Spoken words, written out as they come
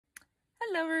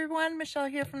Hello everyone, Michelle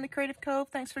here from the Creative Cove.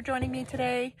 Thanks for joining me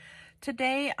today.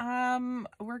 Today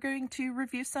we're going to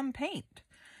review some paint.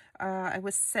 I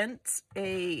was sent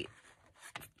a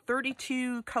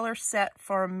 32 color set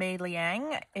from Mei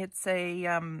Liang. It's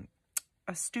a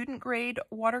student grade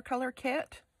watercolor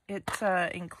kit. It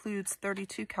includes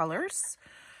 32 colors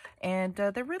and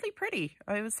they're really pretty.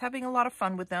 I was having a lot of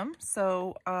fun with them.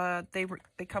 So they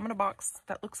come in a box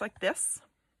that looks like this,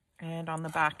 and on the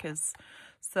back is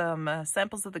some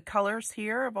samples of the colors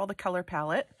here of all the color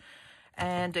palette,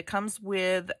 and it comes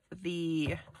with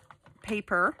the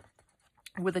paper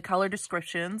with the color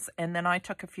descriptions, and then I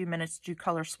took a few minutes to do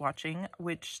color swatching,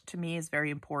 which to me is very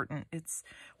important. It's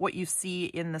what you see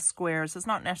in the squares is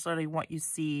not necessarily what you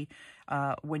see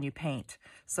when you paint.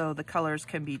 So the colors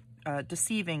can be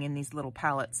deceiving in these little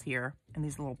palettes here, in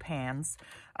these little pans.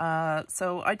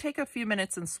 So I take a few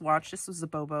minutes and swatch. This was a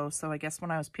Bobo, so I guess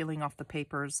when I was peeling off the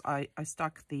papers, I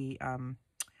stuck the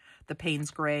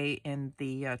Payne's Gray in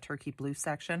the turkey blue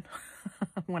section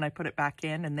when I put it back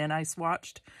in, and then I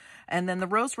swatched. And then the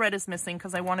rose red is missing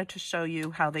because I wanted to show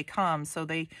you how they come. So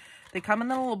they come in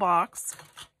the little box,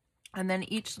 and then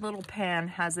each little pan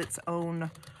has its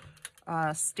own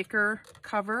sticker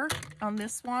cover on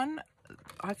this one.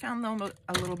 I found them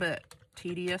a little bit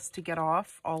tedious to get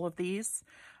off all of these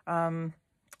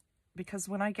because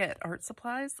when I get art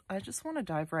supplies, I just want to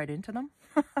dive right into them.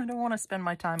 I don't want to spend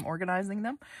my time organizing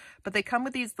them. But they come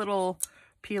with these little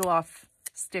peel-off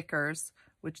stickers,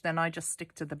 which then I just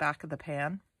stick to the back of the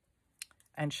pan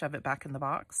and shove it back in the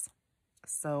box.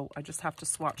 So I just have to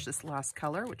swatch this last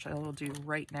color, which I will do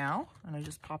right now. And I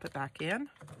just pop it back in.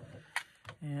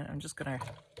 And I'm just going to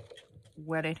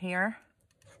wet it here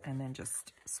and then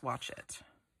just swatch it.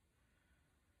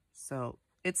 So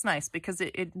it's nice because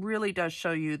it really does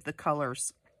show you the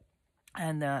colors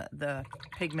and the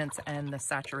pigments and the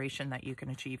saturation that you can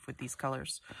achieve with these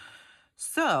colors.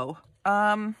 So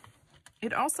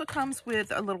it also comes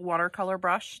with a little watercolor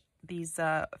brush, these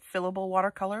fillable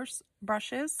watercolors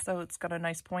brushes, so it's got a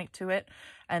nice point to it,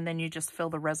 and then you just fill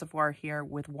the reservoir here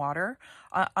with water.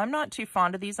 I'm not too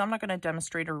fond of these. I'm not going to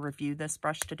demonstrate or review this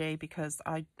brush today because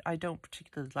I don't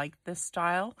particularly like this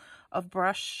style of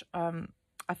brush.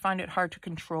 I find it hard to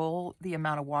control the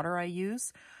amount of water I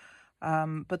use.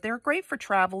 But they're great for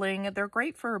traveling. They're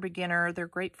great for a beginner. They're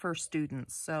great for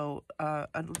students. So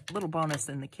a little bonus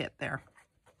in the kit there.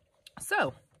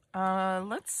 So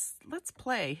let's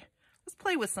play. Let's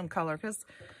play with some color because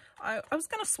I was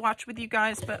going to swatch with you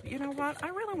guys, but you know what? I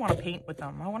really want to paint with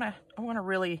them. I want to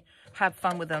really have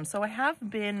fun with them. So I have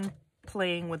been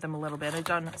playing with them a little bit. I've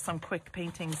done some quick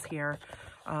paintings here.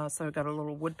 So I've got a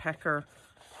little woodpecker,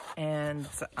 and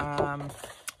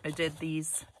I did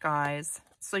these guys.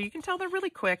 So you can tell they're really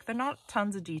quick. They're not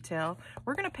tons of detail.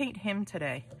 We're going to paint him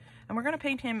today, and we're going to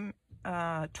paint him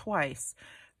twice.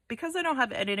 Because I don't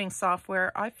have editing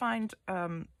software, I find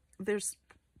there's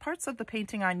parts of the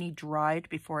painting I need dried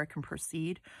before I can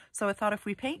proceed. So I thought if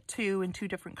we paint two in two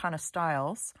different kind of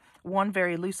styles, one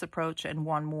very loose approach and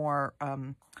one more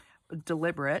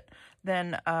deliberate,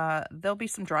 then there'll be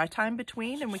some dry time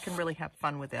between and we can really have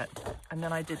fun with it. And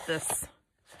then I did this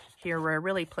here where I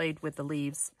really played with the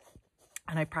leaves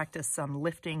and I practiced some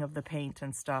lifting of the paint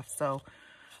and stuff. So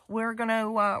we're gonna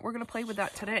play with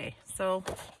that today. So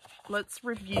let's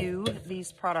review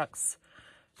these products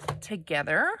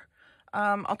together.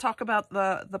 I'll talk about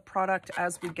the product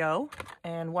as we go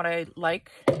and what I like.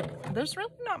 There's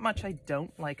really not much I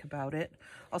don't like about it.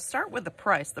 I'll start with the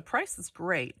price. The price is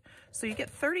great. So you get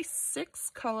 36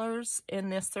 colors in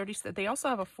this 30. They also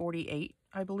have a 48,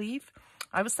 I believe.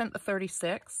 I was sent the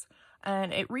 36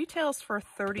 and it retails for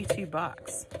 32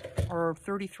 bucks or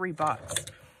 33 bucks,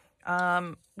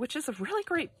 which is a really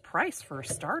great price for a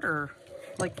starter,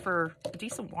 like for a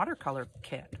decent watercolor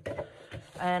kit.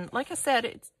 And like I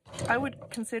said, I would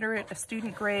consider it a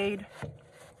student grade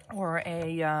or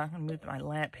a, I'll move my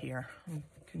lamp here, I'm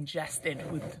congested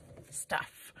with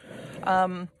stuff.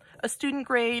 A student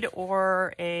grade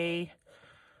or a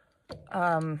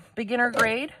beginner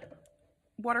grade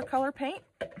watercolor paint.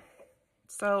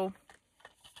 So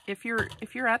if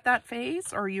you're at that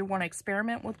phase or you want to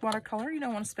experiment with watercolor, you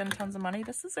don't want to spend tons of money,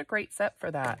 this is a great set for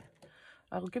that.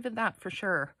 I'll give it that for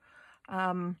sure.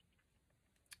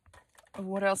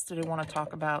 What else did I want to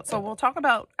talk about? So we'll talk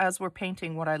about, as we're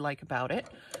painting, what I like about it.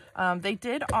 They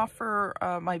did offer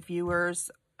my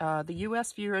viewers, the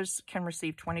US viewers can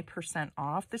receive 20%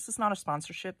 off. This is not a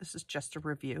sponsorship. This is just a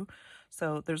review.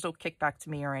 So there's no kickback to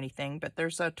me or anything, but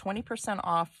there's a 20%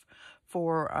 off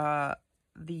for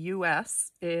the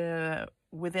US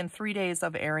within 3 days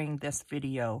of airing this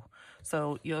video.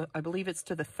 So I believe it's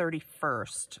to the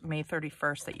 31st, May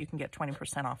 31st, that you can get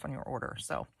 20% off on your order.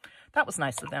 So that was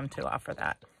nice of them to offer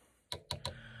that.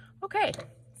 Okay,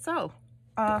 so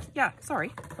yeah,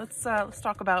 sorry. Let's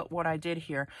talk about what I did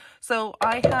here. So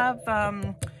I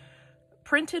have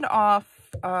printed off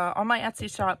on my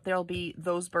Etsy shop. There'll be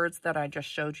those birds that I just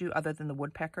showed you, other than the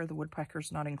woodpecker. The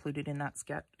woodpecker's not included in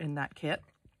that kit.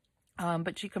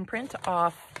 But you can print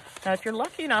off. Now, if you're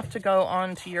lucky enough to go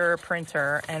onto your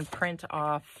printer and print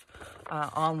off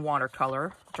on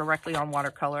watercolor, directly on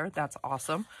watercolor, that's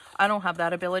awesome. I don't have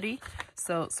that ability,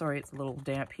 so sorry, it's a little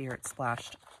damp here, it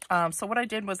splashed. So what I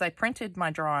did was I printed my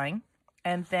drawing,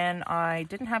 and then I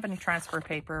didn't have any transfer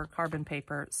paper, carbon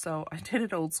paper, so I did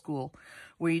it old school,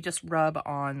 where you just rub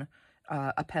on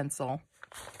a pencil,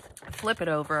 flip it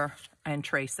over, and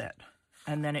trace it.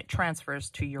 And then it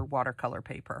transfers to your watercolor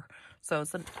paper. So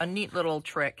it's a neat little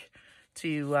trick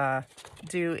to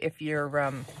do if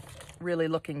you're really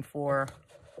looking for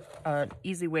an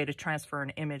easy way to transfer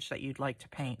an image that you'd like to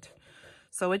paint.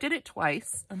 So I did it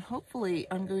twice, and hopefully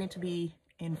I'm going to be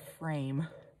in frame.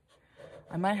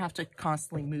 I might have to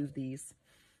constantly move these.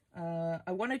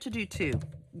 I wanted to do two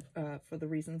for the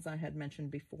reasons I had mentioned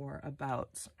before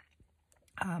about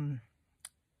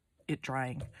it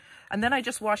drying. And then I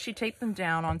just washi tape them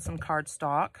down on some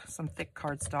cardstock, some thick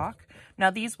cardstock. Now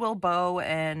these will bow,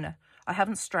 and I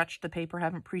haven't stretched the paper,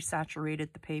 haven't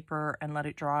pre-saturated the paper and let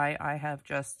it dry. I have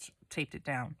just taped it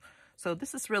down. So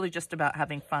this is really just about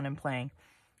having fun and playing.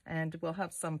 And we'll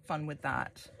have some fun with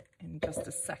that in just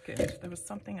a second. There was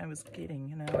something I was getting,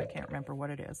 you know, I can't remember what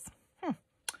it is.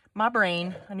 My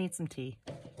brain, I need some tea.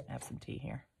 I have some tea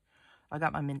here. I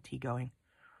got my mint tea going.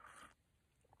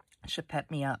 Should pep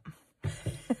me up.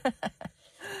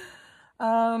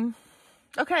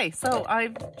 Okay, so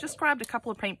I've just grabbed a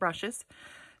couple of paintbrushes.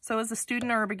 So as a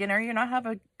student or a beginner, you're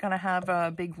not gonna have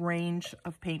a big range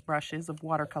of paintbrushes, of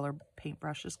watercolor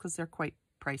paintbrushes, because they're quite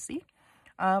pricey.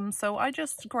 So I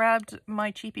just grabbed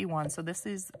my cheapy one. So this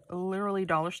is literally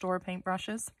dollar store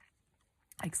paintbrushes,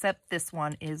 except this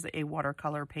one is a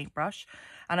watercolor paintbrush,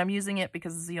 and I'm using it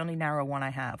because it's the only narrow one I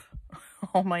have.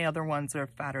 All my other ones are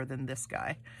fatter than this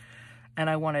guy, and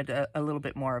I wanted a little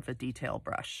bit more of a detail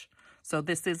brush. So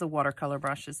this is a watercolor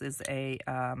brush. This is a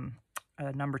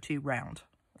number 2 round.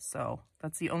 So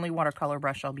that's the only watercolor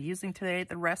brush I'll be using today.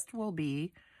 The rest will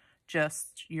be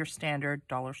just your standard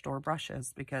dollar store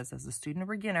brushes, because as a student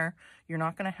or beginner, you're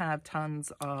not going to have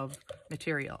tons of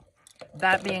material.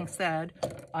 That being said,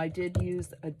 I did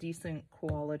use a decent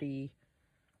quality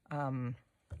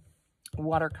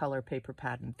watercolor paper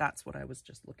pad, and that's what I was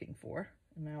just looking for.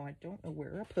 Now I don't know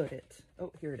where I put it.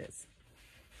 Oh, here it is.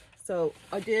 So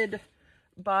I did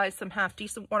buy some half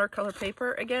decent watercolor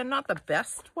paper. Again, not the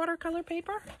best watercolor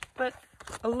paper, but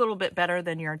a little bit better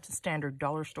than your standard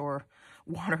dollar store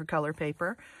watercolor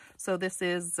paper. So this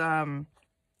is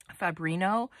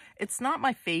Fabrino. It's not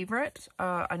my favorite.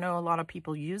 I know a lot of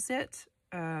people use it,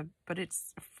 but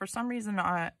it's, for some reason,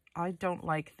 I don't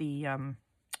like the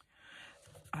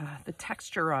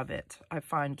texture of it. I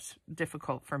find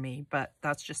difficult for me, but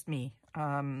that's just me.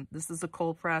 This is a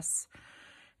cold press.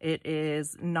 It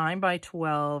is 9 by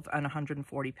 12 and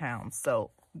 140 pounds. So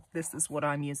this is what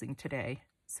I'm using today.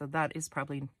 So that is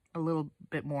probably a little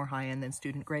bit more high end than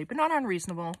student grade, but not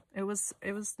unreasonable. It was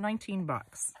 19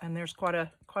 bucks, and there's quite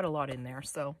a lot in there.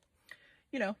 So,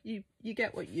 you know, you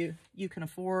get what you can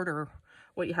afford or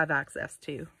what you have access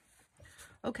to.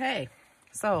 Okay,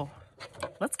 so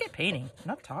let's get painting.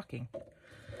 Enough talking.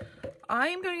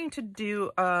 I'm going to do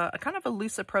a kind of a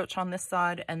loose approach on this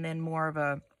side, and then more of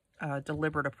a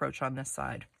deliberate approach on this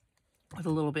side with a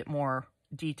little bit more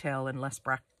detail and less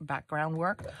background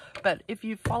work. But if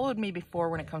you've followed me before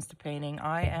when it comes to painting,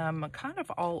 I am kind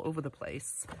of all over the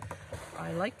place.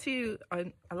 I like to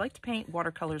paint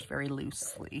watercolors very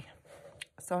loosely.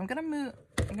 So I'm gonna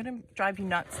drive you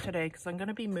nuts today, because I'm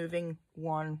gonna be moving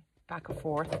one back and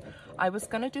forth. I was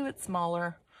gonna do it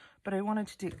smaller, but I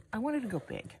wanted to go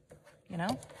big. You know,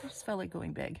 I just felt like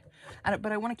going big.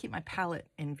 But I want to keep my palette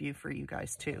in view for you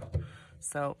guys too.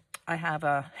 So I have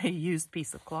a used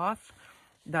piece of cloth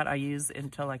that I use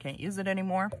until I can't use it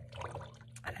anymore.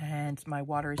 And my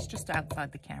water is just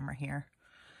outside the camera here.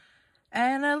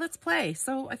 And let's play.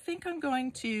 So I think I'm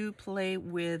going to play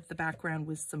with the background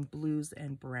with some blues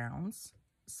and browns.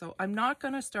 So I'm not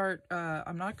going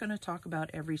to talk about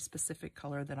every specific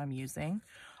color that I'm using.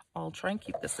 I'll try and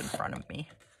keep this in front of me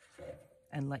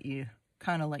and let you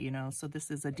know. So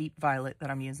this is a deep violet that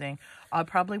I'm using. I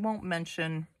probably won't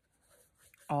mention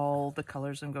all the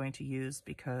colors I'm going to use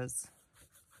because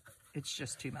it's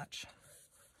just too much.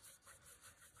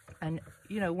 And,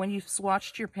 you know, when you've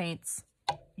swatched your paints,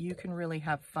 you can really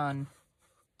have fun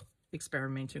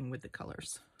experimenting with the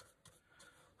colors.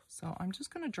 So I'm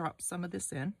just going to drop some of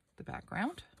this in the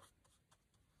background.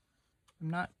 I'm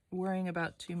not worrying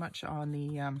about too much on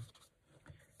the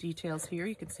details here.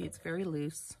 You can see it's very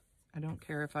loose. I don't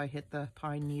care if I hit the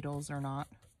pine needles or not.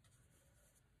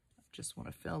 Just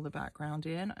want to fill the background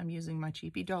in. I'm using my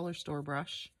cheapy dollar store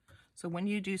brush. So when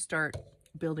you do start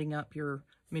building up your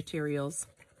materials,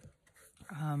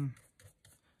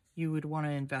 you would want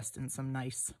to invest in some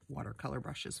nice watercolor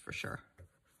brushes for sure,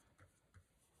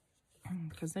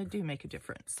 because they do make a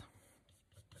difference.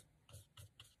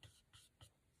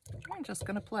 I'm just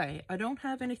going to play. I don't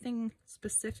have anything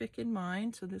specific in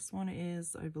mind. So this one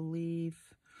is, I believe,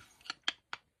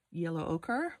 yellow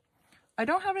ochre. I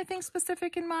don't have anything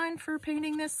specific in mind for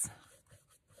painting this.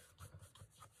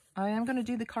 I am going to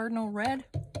do the cardinal red.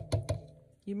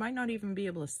 You might not even be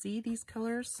able to see these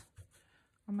colors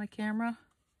on my camera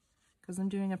because I'm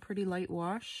doing a pretty light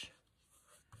wash.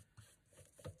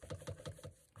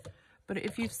 But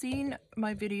if you've seen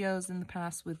my videos in the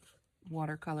past with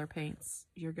watercolor paints,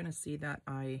 you're going to see that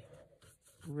I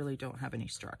really don't have any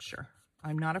structure.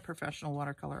 I'm not a professional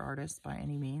watercolor artist by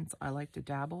any means. I like to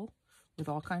dabble with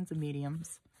all kinds of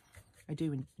mediums. I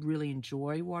do really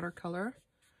enjoy watercolor,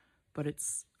 but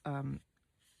it's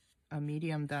a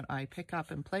medium that I pick up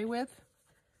and play with.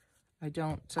 I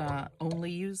don't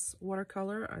only use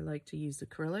watercolor. I like to use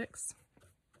acrylics.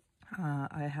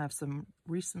 I have some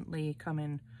recently come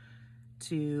in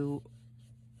to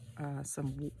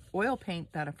some oil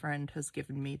paint that a friend has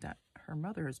given me that her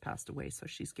mother has passed away, so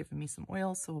she's given me some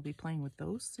oils, so we'll be playing with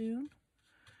those soon.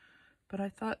 But I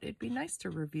thought it'd be nice to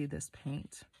review this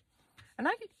paint. And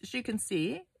as you can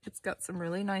see, it's got some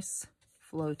really nice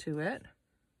flow to it.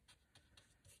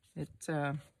 It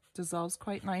dissolves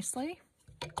quite nicely.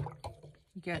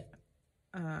 You get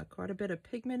quite a bit of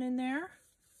pigment in there,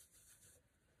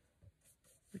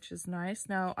 which is nice.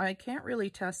 Now, I can't really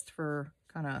test for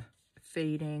kind of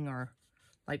fading or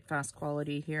like fast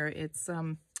quality here. It's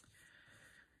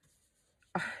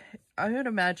I would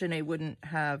imagine it wouldn't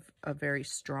have a very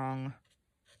strong,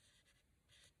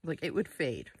 like it would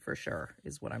fade for sure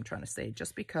is what I'm trying to say,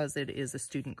 just because it is a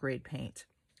student grade paint.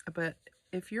 But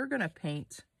if you're going to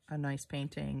paint a nice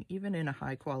painting, even in a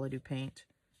high quality paint,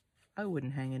 I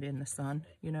wouldn't hang it in the sun.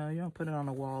 You know, you don't put it on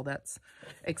a wall that's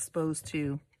exposed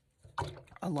to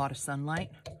a lot of sunlight.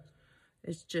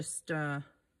 It's just, I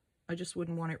just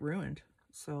wouldn't want it ruined.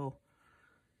 So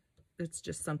it's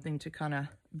just something to kind of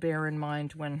bear in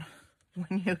mind when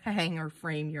you hang or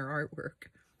frame your artwork.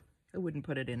 I wouldn't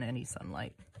put it in any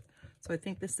sunlight. So I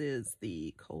think this is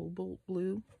the cobalt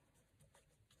blue.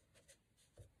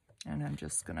 And I'm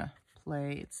just going to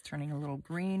play. It's turning a little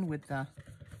green with the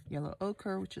yellow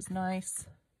ochre, which is nice.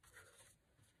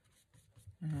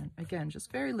 And again,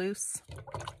 just very loose.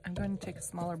 I'm going to take a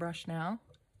smaller brush now.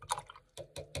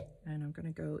 And I'm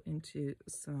going to go into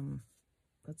some,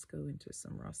 let's go into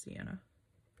some raw sienna.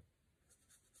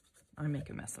 I make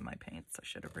a mess of my paints. I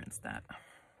should have rinsed that.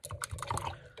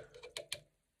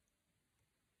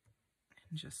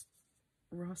 And just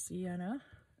raw sienna.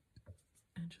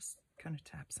 And just kind of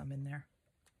tap some in there.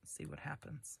 See what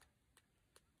happens.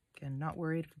 Again, not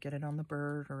worried if we get it on the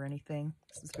bird or anything.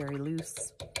 This is very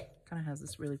loose. Kind of has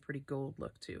this really pretty gold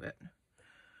look to it.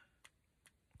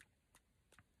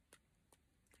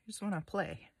 Just want to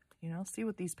play, you know, see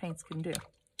what these paints can do.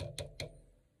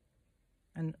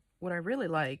 And what I really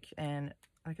like, and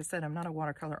like I said, I'm not a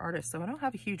watercolor artist, so I don't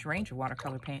have a huge range of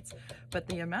watercolor paints, but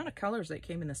the amount of colors that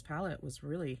came in this palette was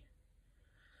really,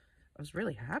 I was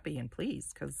really happy and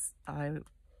pleased, because I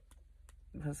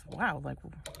was, wow, like,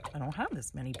 I don't have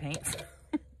this many paints.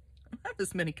 I don't have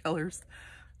this many colors.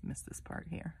 I missed this part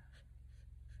here.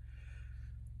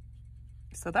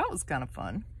 So that was kind of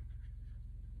fun.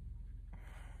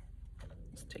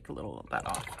 Let's take a little of that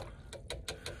off.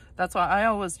 That's why I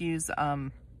always use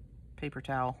paper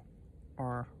towel,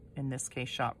 or in this case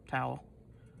shop towel,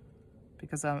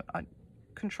 because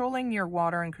controlling your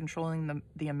water and controlling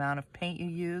the amount of paint you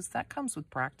use, that comes with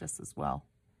practice as well.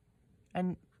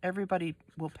 And everybody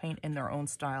will paint in their own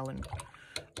style and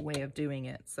way of doing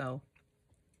it. So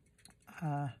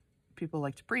people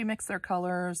like to pre-mix their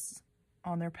colors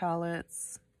on their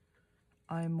palettes.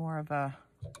 I'm more of a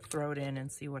throw it in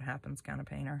and see what happens kind of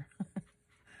painter,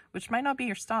 which might not be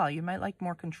your style. You might like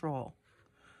more control.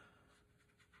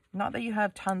 Not that you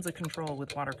have tons of control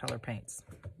with watercolor paints.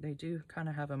 They do kind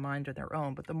of have a mind of their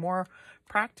own, but the more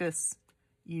practice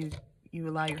you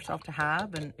allow yourself to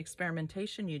have and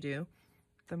experimentation you do,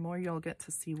 the more you'll get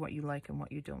to see what you like and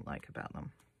what you don't like about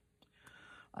them.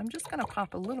 I'm just going to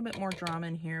pop a little bit more drama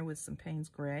in here with some Payne's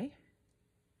Gray.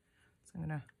 So I'm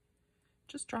going to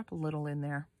just drop a little in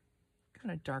there,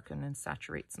 kind of darken and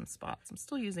saturate some spots. I'm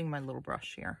still using my little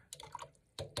brush here.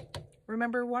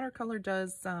 Remember, watercolor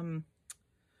does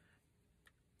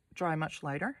dry much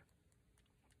lighter,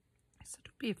 so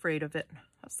don't be afraid of it.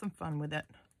 Have some fun with it.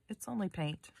 It's only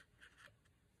paint.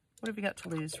 What have you got to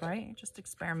lose, right? Just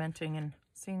experimenting and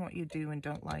seeing what you do and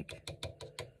don't like.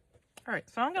 All right,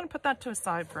 so I'm going to put that to a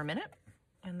side for a minute,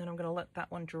 and then I'm going to let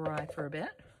that one dry for a bit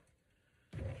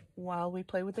while we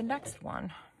play with the next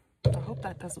one. I hope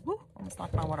that doesn't, whoo, almost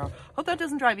knocked my water off. Hope that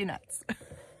doesn't drive you nuts.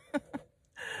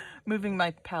 Moving my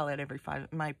palette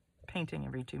my painting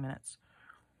every 2 minutes.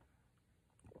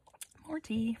 More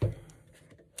tea.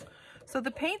 So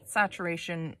the paint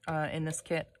saturation in this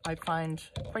kit I find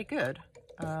quite good.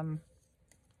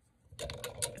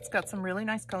 It's got some really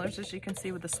nice colors, as you can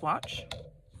see with the swatch,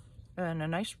 and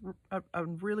a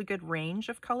really good range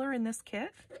of color in this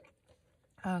kit.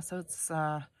 So it's,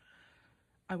 I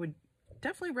would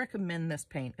definitely recommend this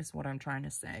paint, is what I'm trying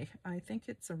to say. I think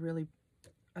it's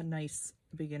a nice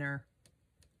beginner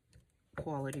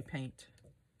quality paint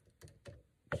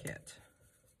kit.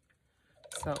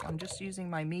 So I'm just using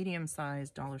my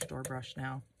medium-sized dollar store brush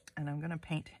now, and I'm going to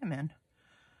paint him in.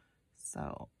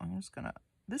 So I'm just going to,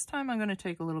 this time I'm going to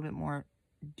take a little bit more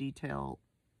detail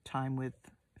time with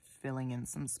filling in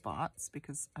some spots,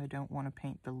 because I don't want to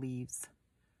paint the leaves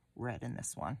red in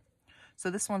this one. So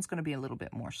this one's going to be a little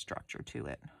bit more structure to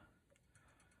it.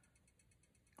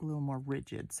 A little more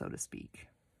rigid, so to speak.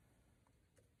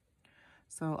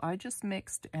 So I just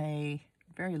mixed a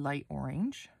very light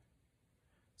orange.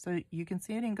 So you can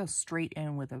see I didn't go straight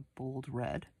in with a bold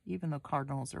red, even though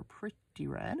cardinals are pretty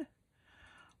red.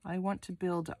 I want to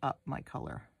build up my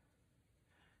color.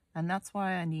 And that's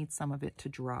why I need some of it to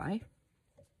dry,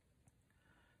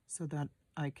 so that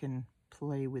I can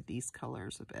play with these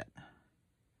colors a bit.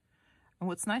 And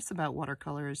what's nice about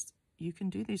watercolor is you can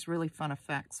do these really fun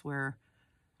effects where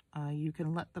you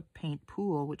can let the paint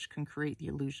pool, which can create the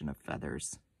illusion of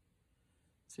feathers.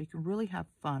 So you can really have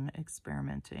fun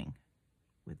experimenting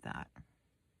with that.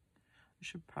 I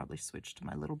should probably switch to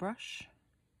my little brush,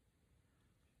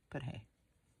 but hey,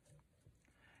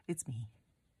 it's me.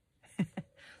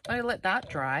 I'll let that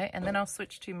dry, and then I'll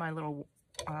switch to my little,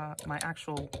 my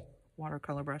actual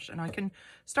watercolor brush, and I can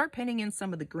start painting in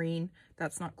some of the green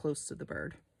that's not close to the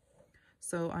bird.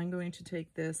 So I'm going to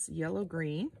take this yellow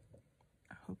green.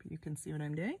 I hope you can see what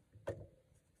I'm doing.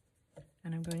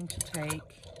 And I'm going to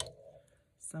take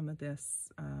some of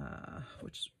this,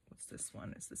 what's this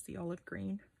one? Is this the olive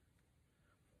green?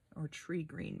 Or tree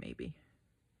green, maybe?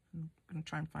 I'm going to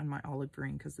try and find my olive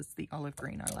green, because it's the olive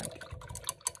green I like.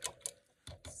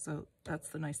 So that's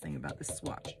the nice thing about this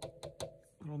swatch.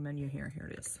 Little menu here, here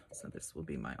it is. So this will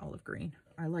be my olive green.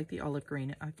 I like the olive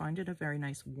green. I find it a very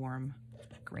nice warm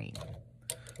green.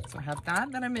 So I have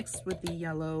that I mixed with the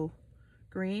yellow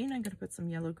green. I'm going to put some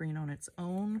yellow green on its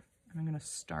own, and I'm going to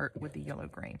start with the yellow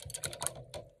green.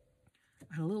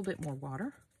 Add a little bit more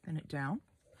water, thin it down.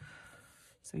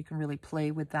 So you can really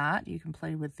play with that. You can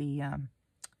play with the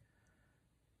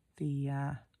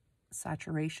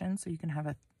saturation, so you can have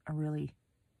a really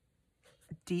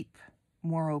deep,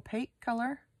 more opaque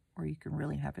color, or you can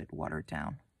really have it watered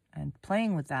down. And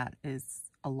playing with that is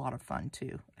a lot of fun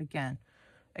too. Again,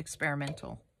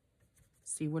 experimental.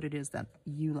 See what it is that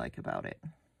you like about it.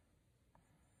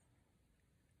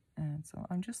 And so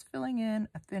I'm just filling in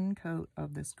a thin coat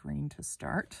of this green to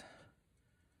start.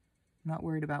 I'm not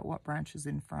worried about what branch is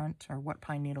in front, or what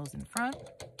pine needle's in front,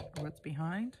 or what's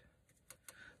behind.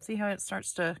 See how it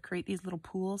starts to create these little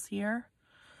pools here?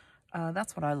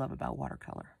 That's what I love about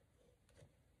watercolor.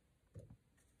 So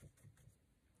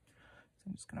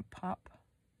I'm just going to pop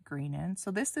green in.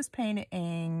 So this is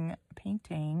painting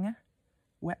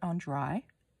wet on dry.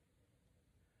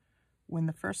 When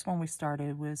the first one we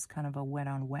started was kind of a wet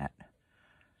on wet,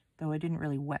 though I didn't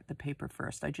really wet the paper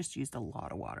first. I just used a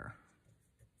lot of water.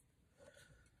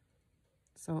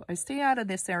 So I stay out of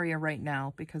this area right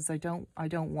now because I don't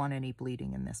want any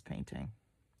bleeding in this painting,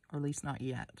 or at least not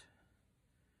yet.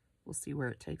 We'll see where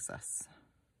it takes us.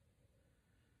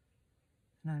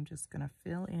 And I'm just going to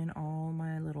fill in all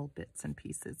my little bits and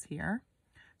pieces here.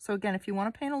 So again, if you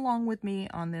want to paint along with me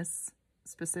on this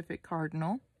specific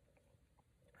cardinal,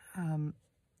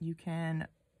 you can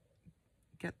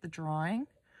get the drawing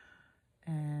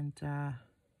and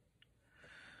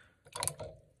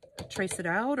trace it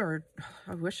out, or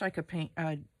I wish I could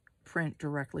print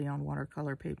directly on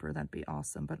watercolor paper. That'd be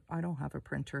awesome, but I don't have a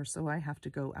printer, so I have to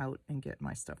go out and get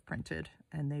my stuff printed,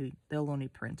 and they'll only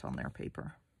print on their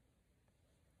paper.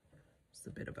 It's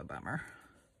a bit of a bummer.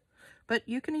 But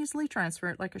you can easily transfer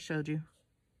it like I showed you.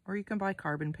 Or you can buy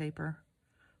carbon paper,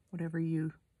 whatever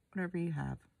you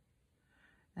have.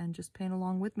 And just paint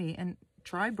along with me and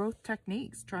try both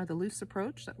techniques. Try the loose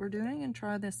approach that we're doing and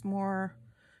try this more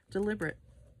deliberate,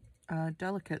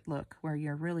 delicate look where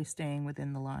you're really staying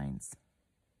within the lines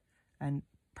and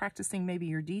practicing maybe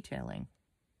your detailing.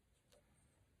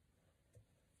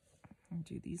 I'll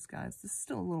do these guys. This is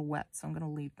still a little wet, so I'm going to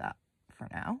leave that for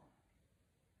now.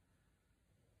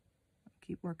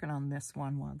 Keep working on this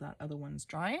one while that other one's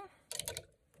drying.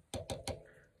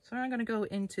 So I'm going to go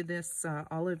into this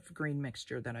olive green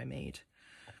mixture that I made.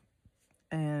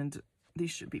 And these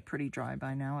should be pretty dry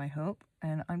by now, I hope.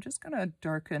 And I'm just going to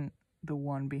darken the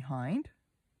one behind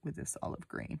with this olive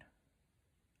green,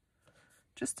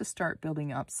 just to start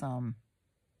building up some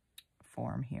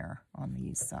form here on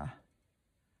these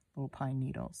little pine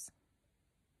needles.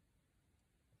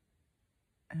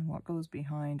 And what goes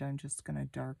behind, I'm just going to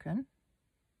darken.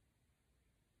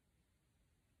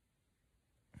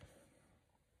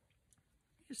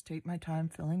 Just take my time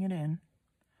filling it in.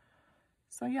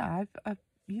 So yeah, I've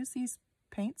used these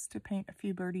paints to paint a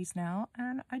few birdies now,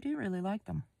 and I do really like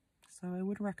them. So I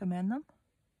would recommend them.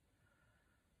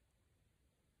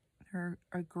 They're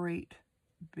a great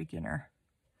beginner.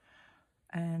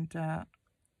 And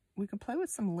we can play with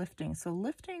some lifting. So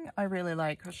lifting I really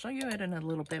like. I'll show you it in a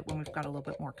little bit when we've got a little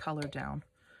bit more color down.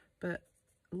 But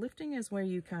lifting is where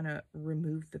you kind of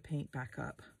remove the paint back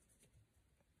up.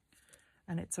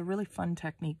 And it's a really fun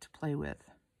technique to play with.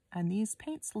 And these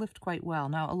paints lift quite well.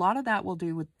 Now, a lot of that will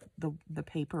do with the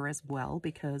paper as well,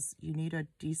 because you need a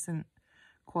decent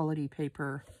quality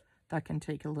paper that can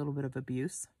take a little bit of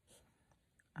abuse.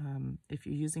 If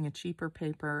you're using a cheaper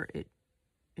paper, it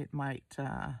might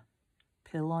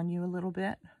pill on you a little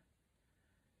bit.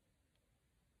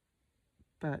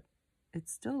 But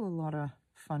it's still a lot of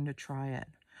fun to try it.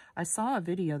 I saw a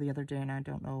video the other day, and I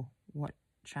don't know what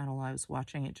channel I was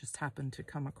watching. It just happened to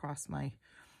come across my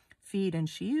feed, and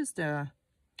she was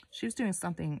doing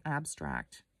something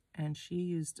abstract, and she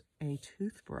used a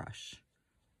toothbrush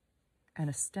and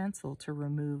a stencil to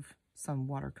remove some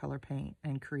watercolor paint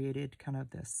and created kind of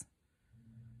this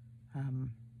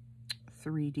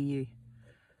 3D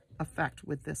effect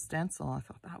with this stencil. I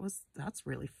thought that's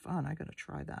really fun. I gotta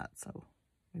try that. So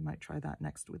we might try that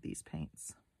next with these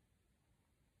paints.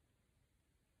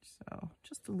 So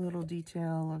just a little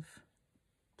detail of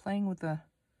playing with the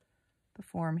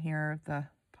form here of the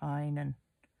pine and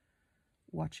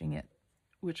watching it,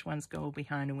 which ones go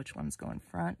behind and which ones go in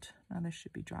front. Now this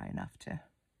should be dry enough to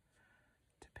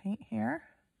paint here.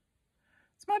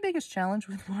 It's my biggest challenge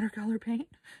with watercolor paint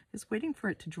is waiting for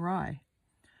it to dry.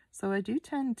 So I do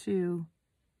tend to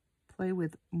play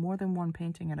with more than one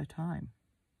painting at a time.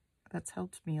 That's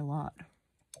helped me a lot.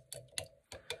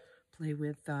 Play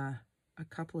with a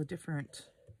couple of different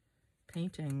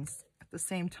paintings at the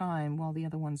same time while the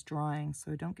other one's drying,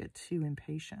 so don't get too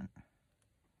impatient.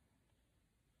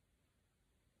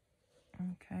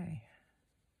 Okay.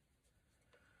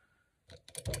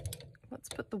 Let's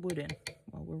put the wood in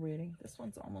while we're waiting. This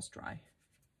one's almost dry.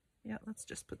 Yeah, let's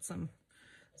just put some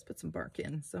bark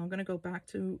in. So I'm going to go back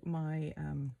to my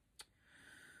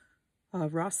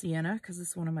raw sienna, because this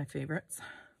is one of my favorites.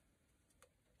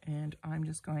 And I'm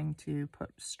just going to put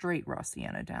straight raw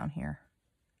sienna down here.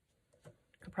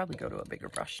 Could probably go to a bigger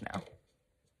brush now.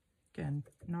 Again,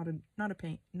 not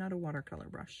a watercolor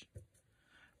brush.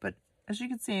 But as you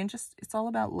can see, it's all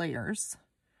about layers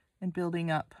and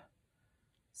building up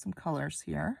some colors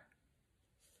here.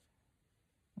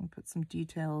 I'll put some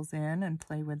details in and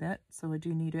play with it. So I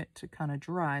do need it to kind of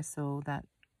dry so that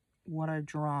what I've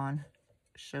drawn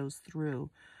shows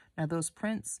through. Now those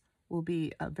prints will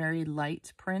be a very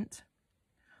light print.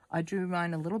 I drew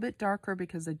mine a little bit darker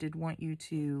because I did want you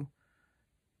to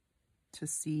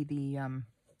see the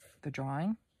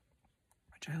drawing,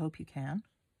 which I hope you can.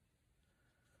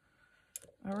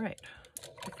 All right,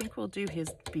 I think we'll do his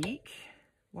beak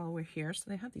while we're here. So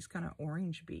they have these kind of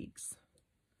orange beaks.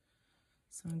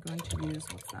 So I'm going to use,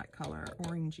 what's that color?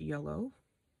 Orange yellow.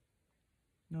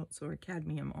 No, so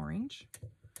cadmium orange.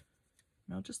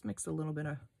 And I'll just mix a little bit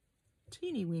of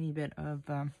teeny weeny bit of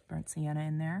burnt sienna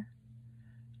in there.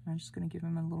 I'm just going to give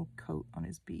him a little coat on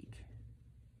his beak,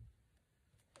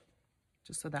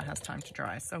 just so that has time to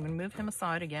dry. So I'm going to move him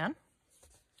aside again,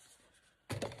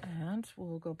 and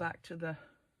we'll go back to the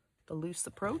loose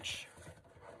approach.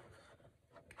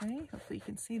 Okay, hopefully you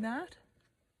can see that.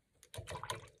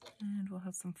 And we'll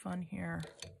have some fun here.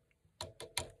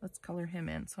 Let's color him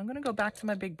in. So I'm going to go back to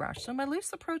my big brush. So my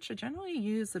loose approach, I generally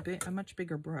use a much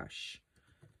bigger brush.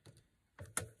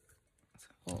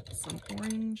 So some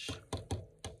orange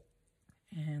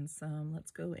And some,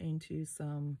 let's go into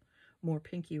some more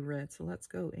pinky red. So let's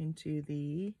go into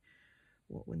the,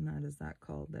 what one that is that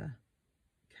called? The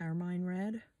carmine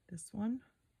red, this one.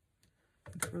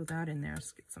 And throw that in there.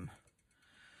 Let's get some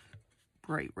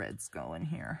bright reds going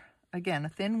here. Again, a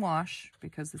thin wash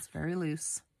because it's very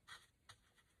loose.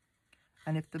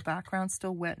 And if the background's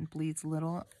still wet and bleeds a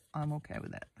little, I'm okay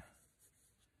with it.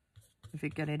 If you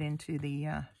get it into the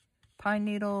pine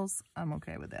needles, I'm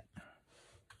okay with it.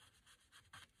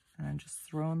 And I'm just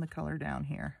throwing the color down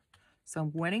here. So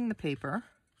I'm wetting the paper.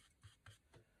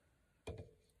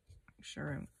 Make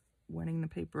sure I'm wetting the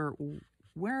paper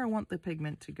where I want the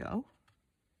pigment to go.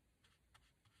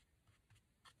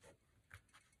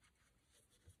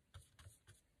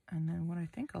 And then what I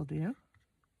think I'll do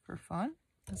for fun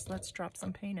is let's drop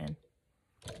some paint in.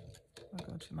 I'll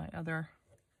go to my other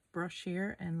brush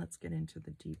here and let's get into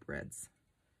the deep reds.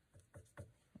 I'll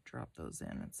drop those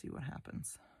in and see what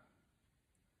happens.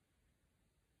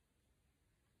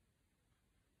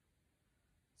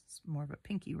 This is more of a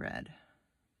pinky red.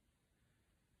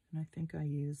 And I think I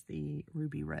use the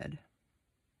ruby red.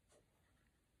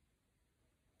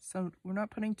 So we're not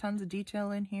putting tons of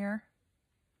detail in here.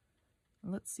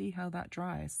 Let's see how that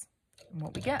dries and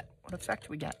what we get, what effect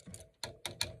we get.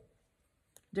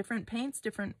 Different paints,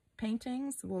 different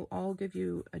paintings will all give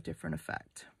you a different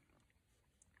effect.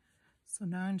 So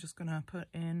now I'm just gonna put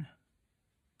in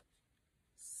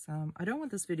some, I don't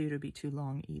want this video to be too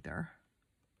long either.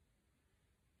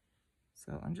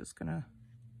 So I'm just gonna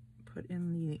put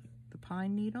in the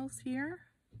pine needles here.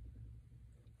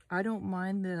 I don't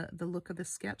mind the look of the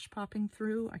sketch popping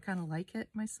through. I kind of like it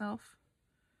myself.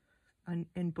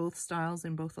 In both styles,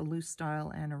 in both a loose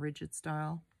style and a rigid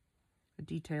style, a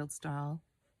detailed style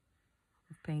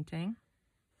of painting.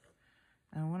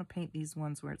 And I want to paint these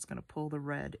ones where it's going to pull the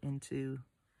red into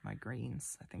my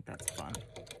greens. I think that's fun.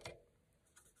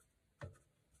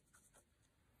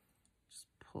 Just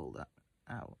pull that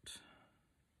out.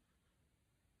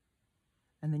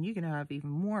 And then you can have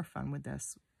even more fun with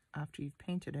this after you've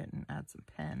painted it and add some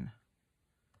pen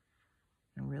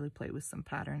and really play with some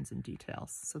patterns and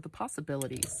details. So the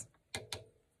possibilities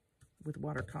with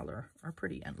watercolor are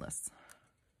pretty endless.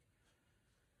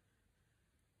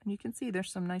 And you can see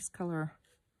there's some nice color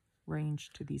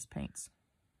range to these paints.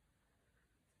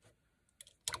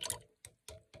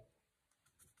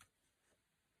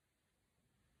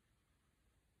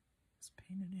 Let's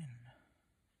paint it in.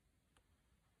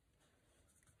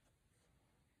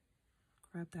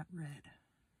 Grab that red.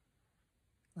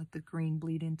 Let the green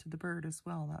bleed into the bird as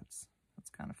well. That's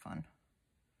kind of fun.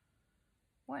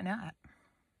 Why not?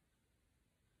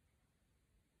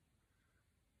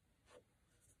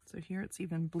 So here it's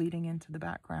even bleeding into the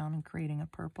background and creating a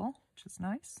purple, which is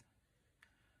nice.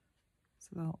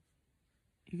 So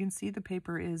you can see the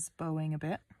paper is bowing a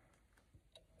bit.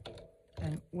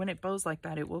 And when it bows like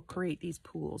that, it will create these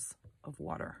pools of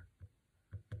water.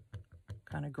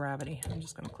 Kind of gravity. I'm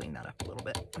just going to clean that up a little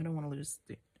bit. I don't want to lose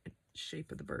the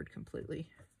shape of the bird completely.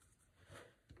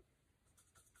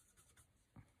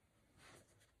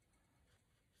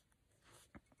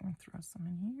 I'll throw some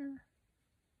in here.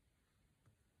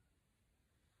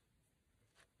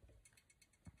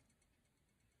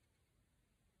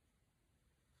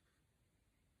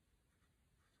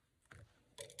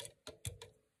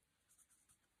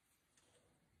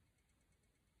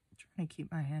 I'm trying to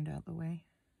keep my hand out of the way.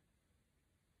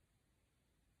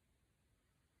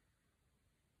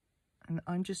 And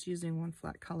I'm just using one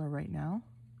flat color right now.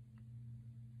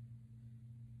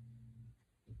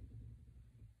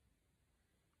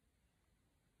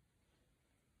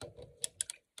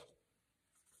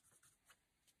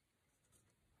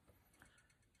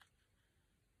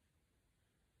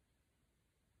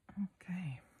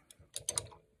 Okay.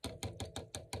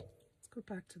 Let's go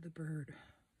back to the bird.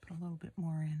 Put a little bit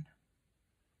more in.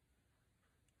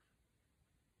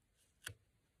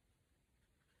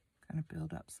 Kind of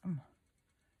build up some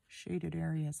shaded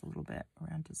areas a little bit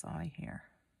around his eye here.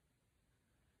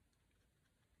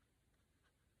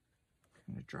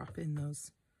 I'm going to drop in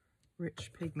those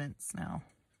rich pigments now.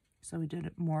 So we did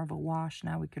it more of a wash.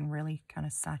 Now we can really kind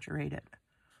of saturate it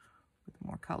with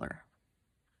more color.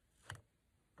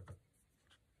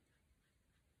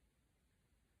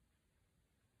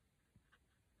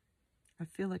 I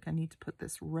feel like I need to put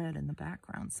this red in the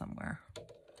background somewhere.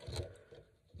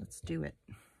 Let's do it.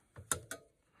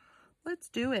 Let's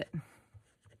do it.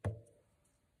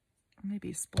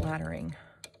 Maybe splattering.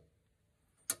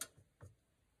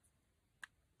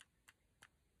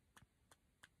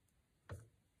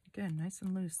 Again, nice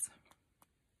and loose.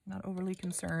 Not overly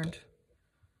concerned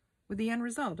with the end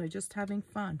result. I'm just having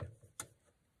fun.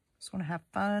 Just want to have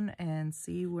fun and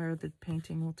see where the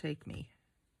painting will take me.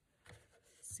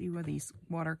 See what these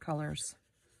watercolors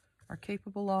are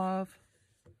capable of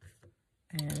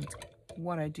and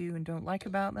what I do and don't like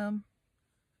about them.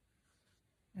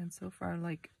 And so far I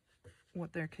like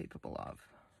what they're capable of.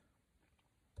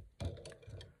 And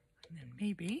then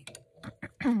maybe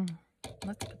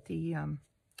let's put the I'm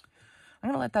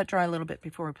going to let that dry a little bit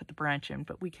before we put the branch in,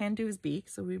 but we can do his beak,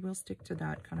 so we will stick to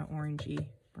that kind of orangey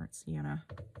burnt sienna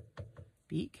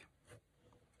beak.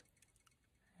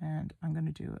 And I'm going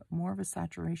to do more of a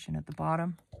saturation at the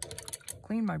bottom,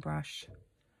 clean my brush,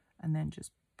 and then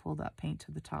just pull that paint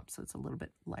to the top so it's a little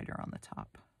bit lighter on the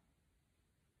top.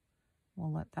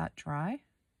 We'll let that dry, and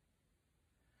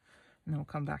then we'll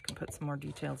come back and put some more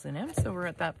details in him. So we're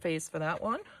at that phase for that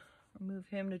one. I'll move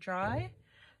him to dry,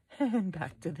 and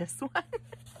back to this one.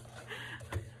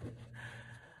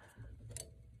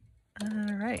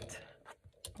 All right,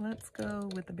 let's go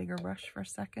with the bigger brush for a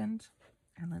second.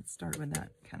 And let's start with that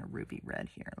kind of ruby red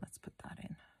here. Let's put that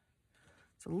in.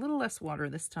 It's a little less water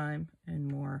this time and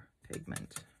more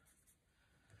pigment.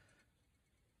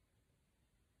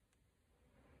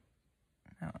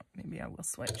 Now, maybe I will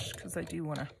switch because I do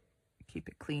want to keep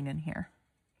it clean in here.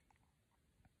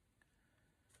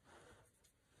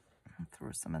 I'll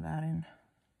throw some of that in.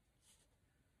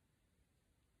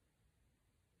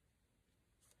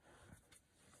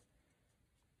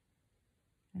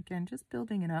 Again, just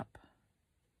building it up.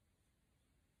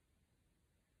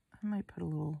 I might put a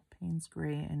little Payne's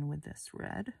Gray in with this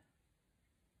red.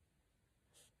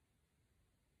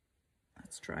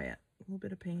 Let's try it. A little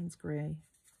bit of Payne's Gray.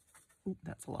 Ooh,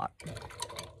 that's a lot. Okay,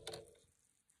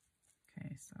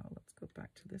 so let's go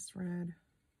back to this red.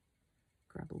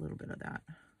 Grab a little bit of that.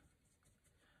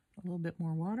 A little bit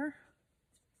more water.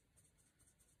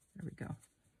 There we go.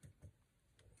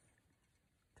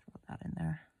 Throw that in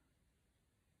there.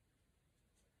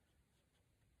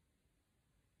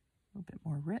 A little bit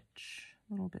more rich,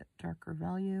 a little bit darker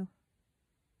value.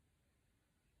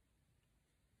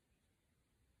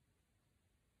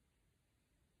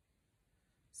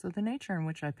 So the nature in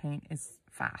which I paint is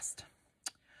fast.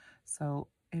 So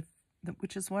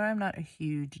which is why I'm not a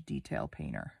huge detail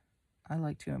painter. I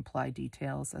like to imply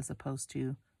details as opposed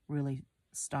to really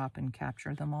stop and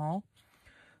capture them all.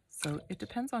 So it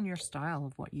depends on your style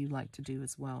of what you like to do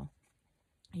as well.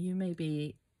 You may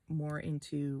be more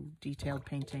into detailed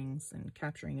paintings and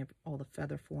capturing all the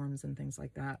feather forms and things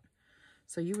like that.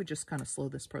 So you would just kind of slow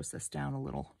this process down a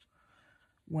little.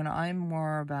 When I'm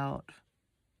more about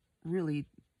really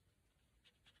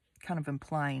kind of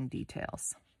implying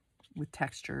details with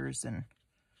textures and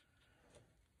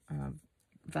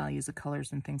values of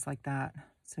colors and things like that.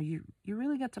 So you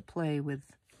really get to play with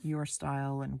your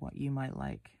style and what you might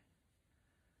like.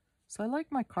 So I like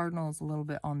my cardinals a little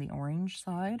bit on the orange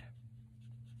side,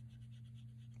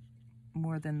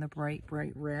 more than the bright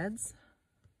reds.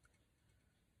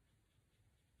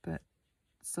 But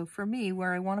so for me,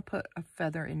 where I want to put a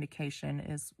feather indication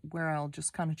is where I'll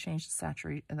just kind of change the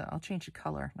saturation. I'll change the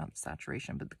color, not the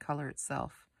saturation, but the color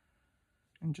itself,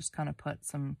 and just kind of put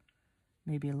some,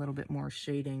 maybe a little bit more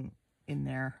shading in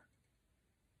there,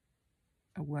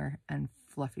 and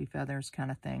fluffy feathers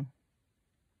kind of thing.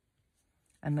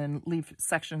 And then leave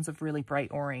sections of really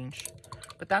bright orange.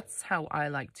 But that's how I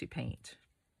like to paint.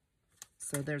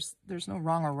 So there's no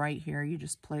wrong or right here. You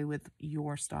just play with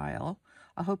your style.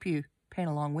 I hope you paint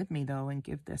along with me, though, and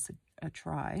give this a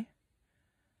try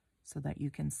so that you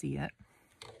can see it.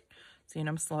 See, and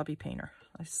I'm a sloppy painter.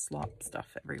 I slop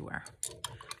stuff everywhere.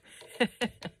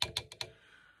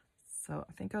 So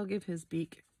I think I'll give his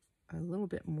beak a little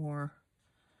bit more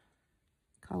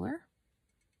color.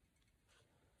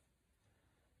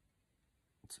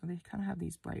 So they kind of have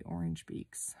these bright orange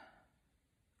beaks,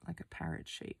 like a parrot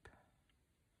shape.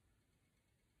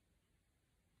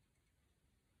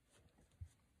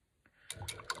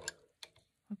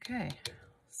 Okay,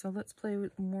 so let's play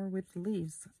more with the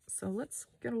leaves. So let's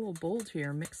get a little bold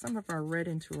here, mix some of our red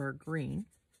into our green,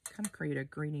 kind of create a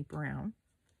greeny brown.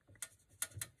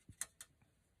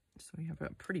 So we have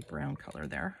a pretty brown color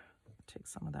there. Take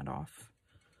some of that off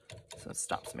so it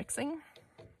stops mixing.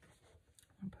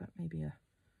 I'll put maybe a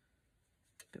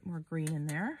bit more green in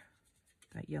there,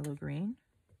 that yellow green.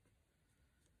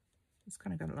 It's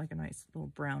kind of got like a nice little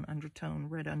brown undertone,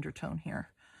 red undertone here.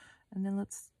 And then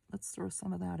let's throw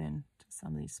some of that in to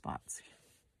some of these spots.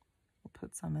 We'll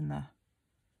put some in the...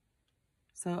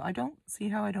 So I don't see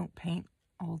how I don't paint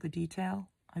all the detail.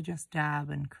 I just dab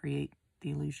and create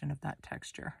the illusion of that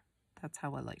texture. That's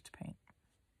how I like to paint.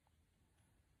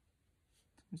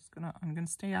 I'm gonna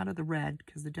stay out of the red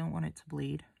because I don't want it to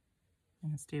bleed. I'm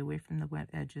gonna stay away from the wet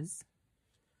edges.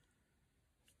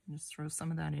 Just throw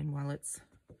some of that in while it's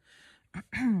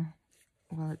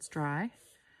while it's dry.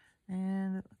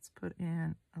 And let's put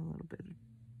in a little bit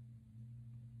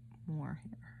more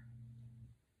here.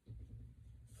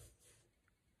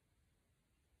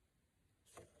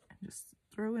 And just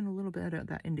throw in a little bit of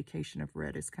that indication of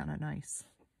red is kind of nice.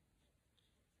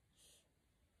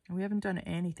 And we haven't done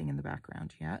anything in the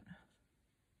background yet.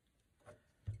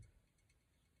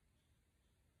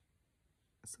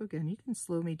 So again, you can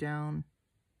slow me down,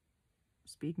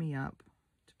 speed me up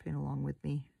to paint along with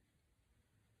me.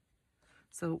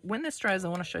 So when this dries, I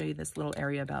want to show you this little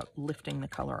area about lifting the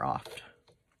color off,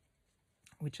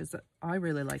 which is, I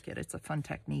really like it. It's a fun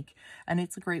technique, and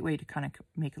it's a great way to kind of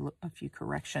make a few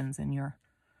corrections in your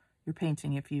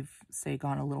painting if you've, say,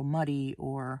 gone a little muddy,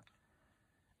 or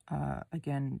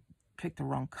again, picked the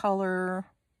wrong color,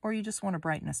 or you just want to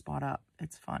brighten a spot up.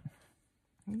 It's fun.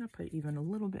 I'm going to put even a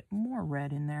little bit more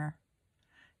red in there,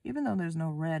 even though there's no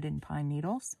red in pine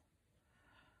needles.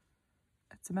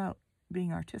 It's about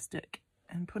being artistic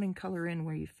and putting color in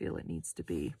where you feel it needs to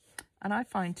be. And I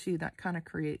find too that kind of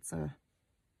creates a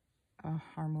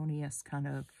harmonious kind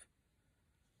of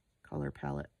color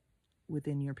palette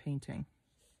within your painting.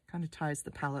 Kind of ties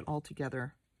the palette all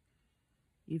together,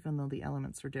 even though the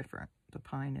elements are different. The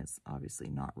pine is obviously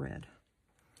not red,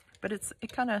 but it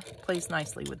kind of plays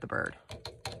nicely with the bird.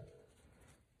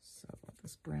 So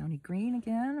this browny green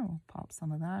again, we'll pop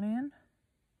some of that in.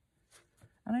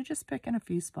 And I just pick in a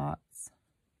few spots.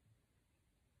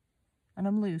 And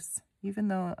I'm loose, even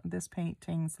though this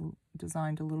painting's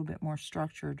designed a little bit more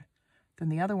structured than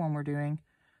the other one we're doing.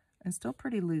 I'm still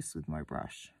pretty loose with my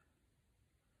brush.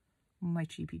 My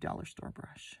cheapy dollar store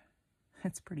brush.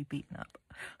 It's pretty beaten up.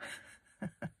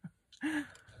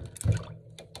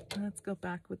 Let's go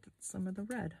back with some of the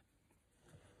red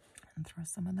and throw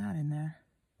some of that in there.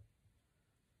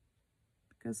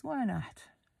 Because why not?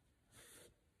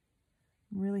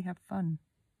 Really have fun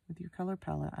with your color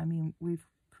palette. I mean, we've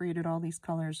created all these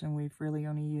colors and we've really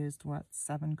only used, what,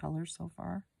 7 colors so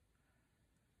far?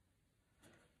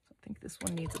 So I think this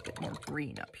one needs a bit more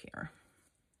green up here.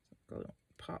 So go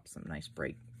pop some nice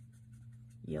bright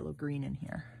yellow green in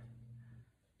here.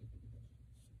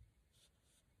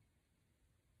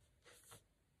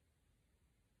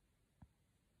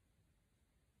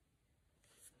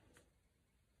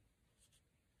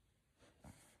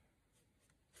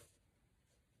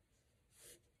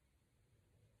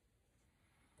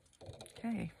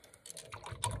 Okay,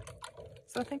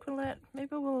 so I think maybe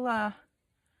we'll,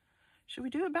 should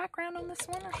we do a background on this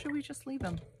one, or should we just leave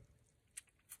them?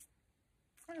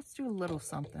 Let's do a little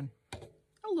something,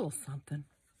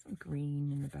 some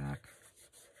green in the back,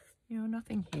 you know,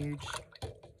 nothing huge.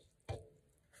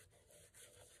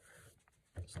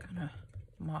 Just kind of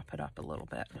mop it up a little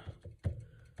bit,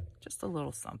 just a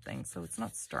little something, so it's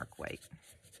not stark white.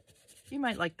 You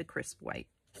might like the crisp white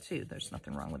too, there's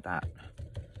nothing wrong with that.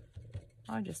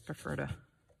 I just prefer to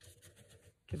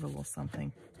give a little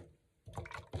something.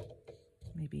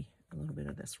 Maybe a little bit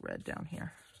of this red down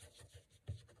here.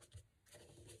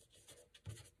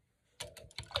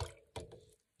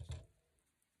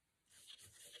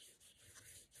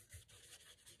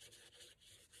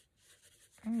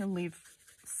 I'm going to leave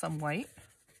some white.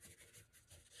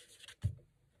 A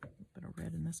bit of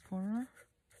red in this corner.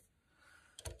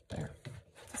 There.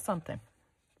 Something.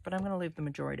 But I'm going to leave the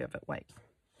majority of it white.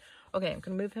 Okay, I'm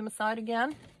going to move him aside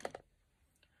again.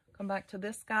 Come back to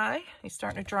this guy. He's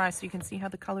starting to dry, so you can see how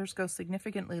the colors go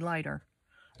significantly lighter.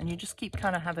 And you just keep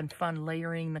kind of having fun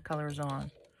layering the colors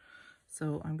on.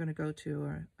 So I'm going to go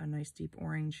to a nice deep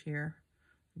orange here.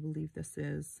 I believe this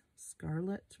is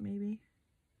scarlet, maybe,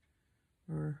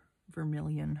 or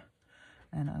vermilion.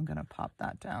 And I'm going to pop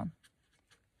that down.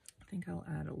 I think I'll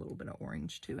add a little bit of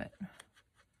orange to it.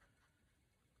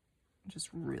 Just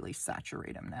really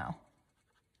saturate him now.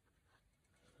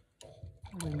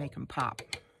 Really make them pop.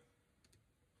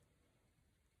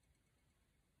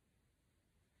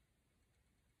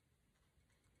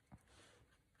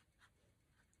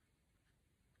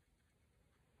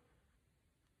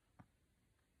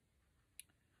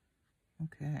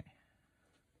 Okay.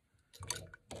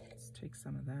 Let's take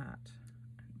some of that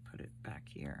and put it back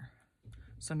here.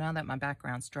 So now that my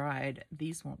background's dried,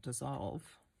 these won't dissolve.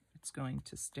 It's going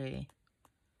to stay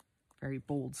very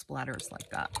bold splatters like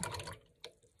that.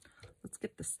 Let's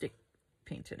get the stick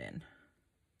painted in.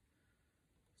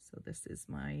 So this is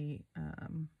my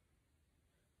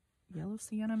yellow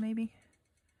sienna, maybe?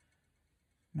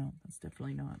 No, that's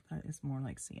definitely not. That is more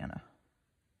like sienna.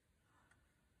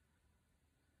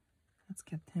 Let's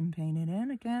get him painted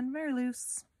in again, very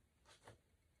loose.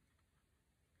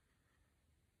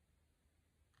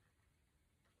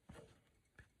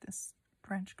 Pick this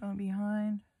branch going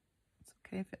behind. It's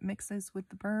okay if it mixes with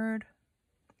the bird.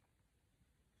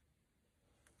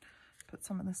 Put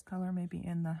some of this color maybe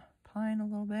in the pine a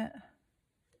little bit,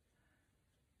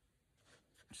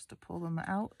 just to pull them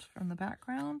out from the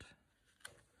background.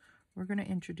 We're going to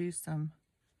introduce some,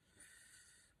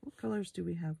 what colors do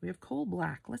we have? We have coal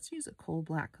black. Let's use a coal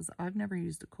black because I've never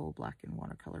used a coal black in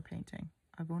watercolor painting.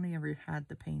 I've only ever had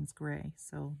the Payne's gray,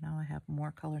 so now I have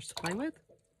more colors to play with.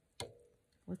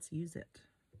 Let's use it.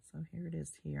 So here it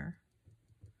is here.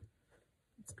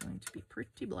 It's going to be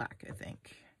pretty black, I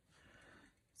think.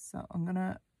 So I'm going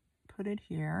to put it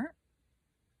here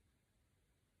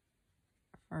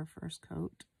for our first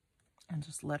coat and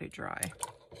just let it dry.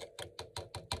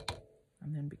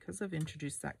 And then because I've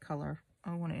introduced that color,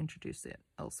 I want to introduce it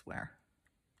elsewhere.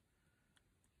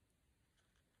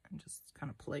 And just kind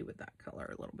of play with that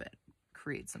color a little bit.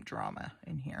 Create some drama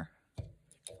in here.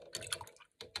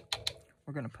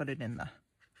 We're going to put it in the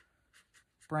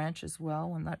branch as well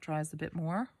when that dries a bit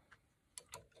more.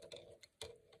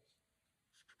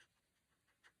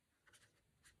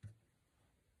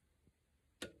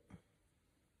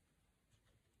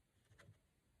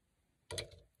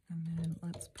 And then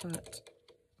let's put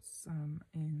some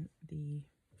in the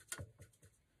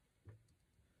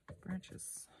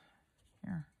branches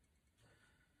here.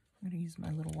 I'm going to use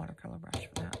my little watercolor brush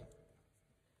for that.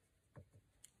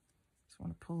 Just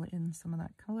want to pull in some of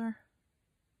that color.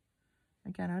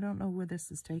 Again, I don't know where this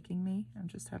is taking me. I'm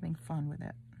just having fun with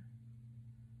it.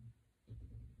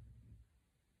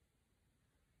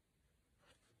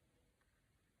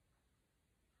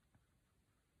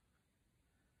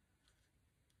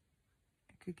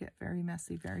 It could get very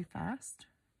messy very fast.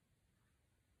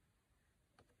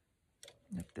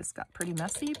 Like this got pretty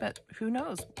messy, but who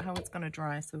knows how it's going to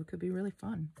dry, so it could be really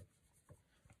fun.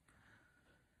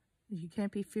 You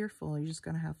can't be fearful, you're just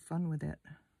going to have fun with it.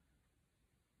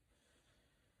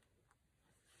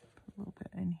 Put a little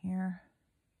bit in here.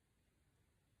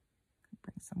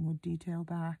 Bring some wood detail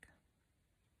back.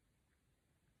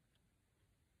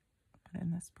 Put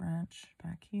in this branch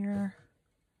back here.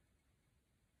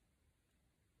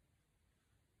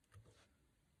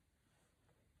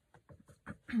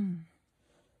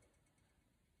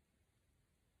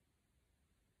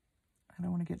 I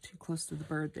don't want to get too close to the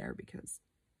bird there because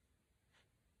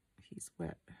he's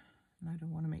wet and I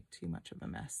don't want to make too much of a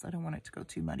mess. I don't want it to go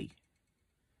too muddy.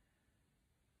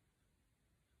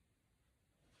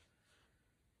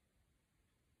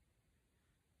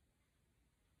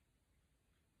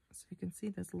 So you can see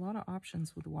there's a lot of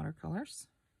options with watercolors.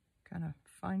 Kind of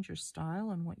find your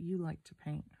style and what you like to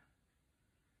paint.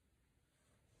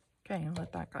 Okay, and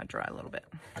let that guy dry a little bit.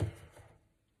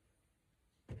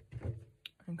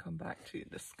 And come back to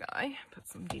this guy, put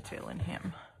some detail in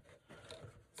him.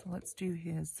 So let's do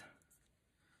his,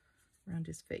 around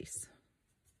his face.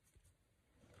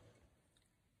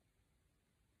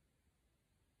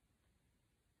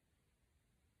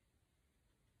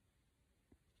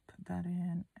 Put that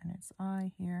in, and its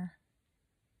eye here.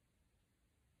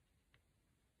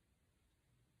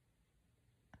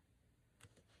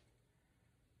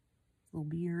 Little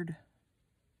beard.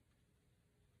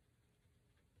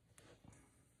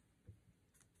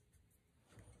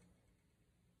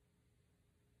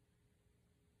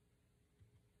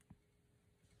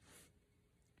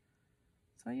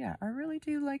 So yeah, I really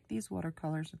do like these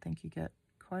watercolors. I think you get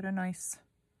quite a nice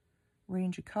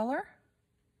range of color.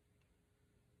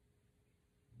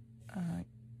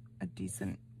 A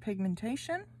decent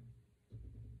pigmentation.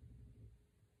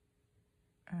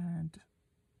 And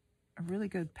a really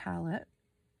good palette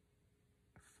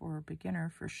for a beginner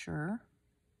for sure.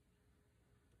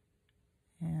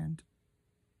 And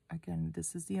again,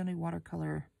 this is the only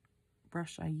watercolor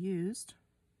brush I used.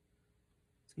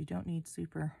 So you don't need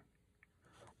super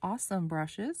awesome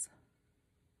brushes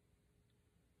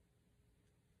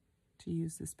to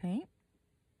use this paint.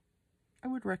 I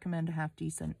would recommend a half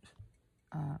decent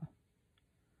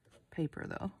paper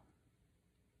though.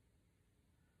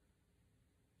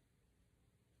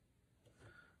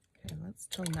 Okay, let's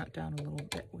tone that down a little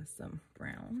bit with some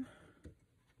brown.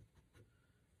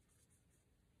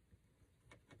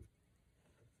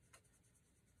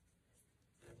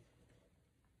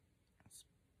 Let's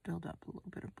build up a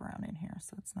little bit of brown in here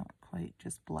so it's not quite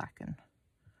just black and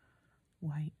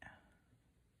white.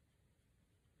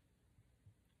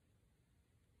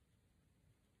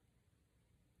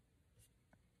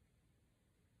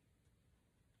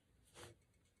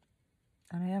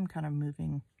 And I am kind of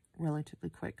moving relatively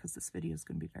quick because this video is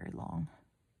going to be very long.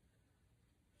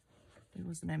 It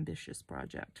was an ambitious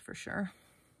project for sure.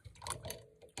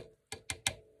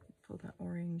 Pull that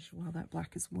orange while that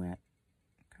black is wet.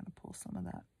 Kind pull some of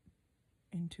that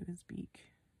into his beak.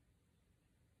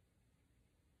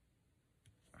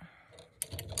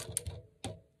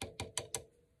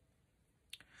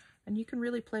 And you can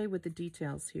really play with the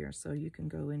details here, so you can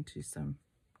go into some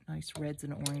nice reds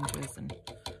and oranges and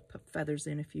put feathers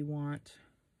in if you want.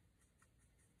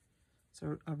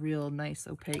 So a real nice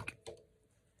opaque,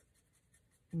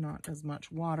 not as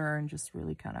much water, and just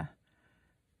really kind of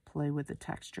play with the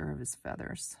texture of his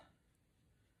feathers.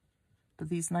 But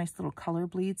these nice little color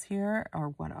bleeds here are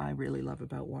what I really love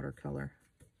about watercolor.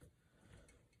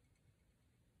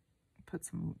 Put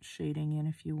some shading in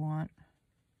if you want.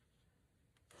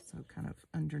 So kind of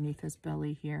underneath his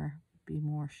belly here, be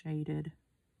more shaded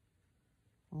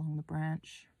along the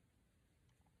branch.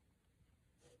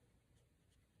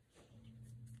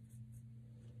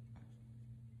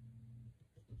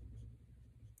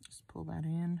 Just pull that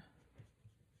in.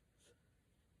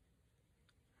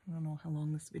 I don't know how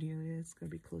long this video is. It's going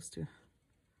to be close to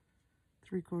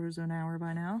 3/4 of an hour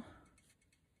by now.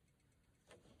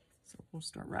 So we'll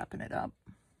start wrapping it up.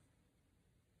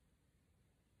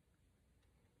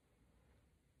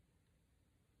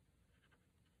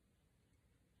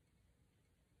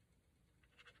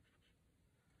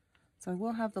 So I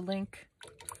will have the link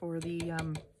for the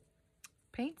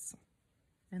paints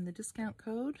and the discount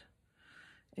code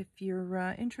if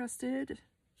you're interested,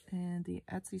 and the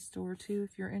Etsy store too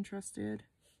if you're interested.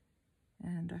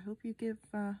 And I hope you give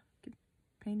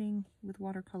painting with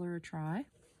watercolor a try.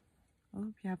 I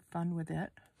hope you have fun with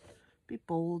it. Be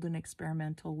bold and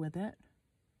experimental with it.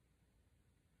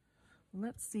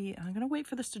 Let's see, I'm gonna wait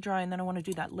for this to dry, and then I want to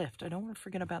do that lift. I don't want to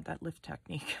forget about that lift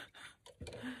technique.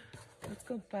 Let's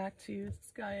go back to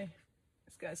this guy.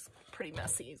 This guy's pretty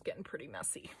messy. He's getting pretty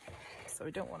messy. So I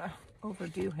don't want to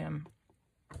overdo him.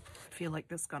 I feel like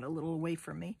this got a little away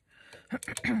from me.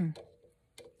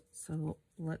 So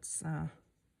let's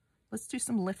do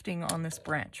some lifting on this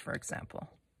branch, for example.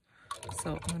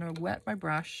 So I'm going to wet my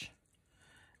brush,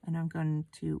 and I'm going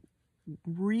to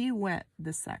re-wet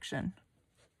this section,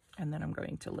 and then I'm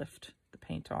going to lift the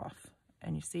paint off.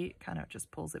 And you see, it kind of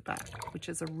just pulls it back, which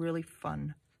is a really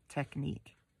fun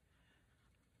technique.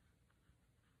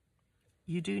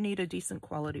 You do need a decent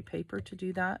quality paper to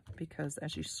do that, because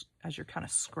as you're kind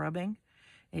of scrubbing,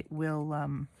 it will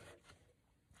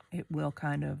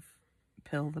kind of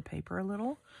pill the paper a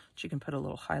little. But you can put a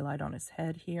little highlight on his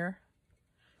head here.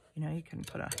 You know, you can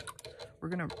put we're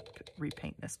gonna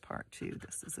repaint this part too.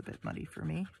 This is a bit muddy for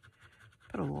me.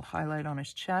 Put a little highlight on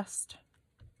his chest.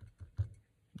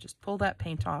 Just pull that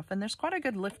paint off, and there's quite a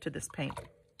good lift to this paint.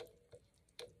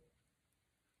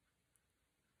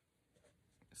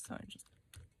 So I'm just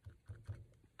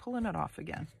pulling it off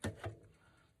again.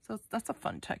 So that's a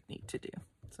fun technique to do.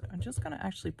 So I'm just going to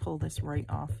actually pull this right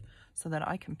off so that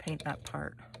I can paint that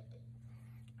part.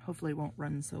 Hopefully it won't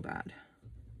run so bad.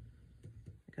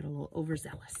 I got a little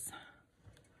overzealous.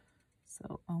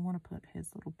 So I want to put his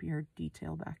little beard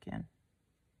detail back in,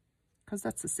 because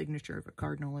that's the signature of a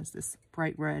cardinal, is this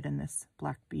bright red and this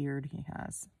black beard he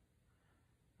has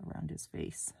around his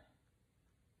face.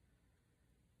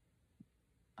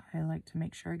 I like to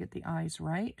make sure I get the eyes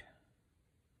right.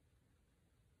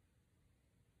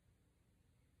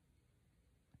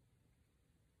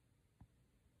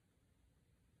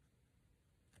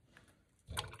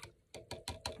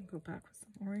 Go back with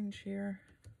some orange here.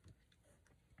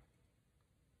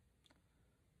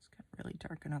 Just kind of really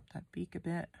darken up that beak a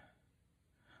bit.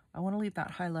 I want to leave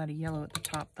that highlight of yellow at the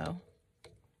top though.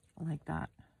 I like that.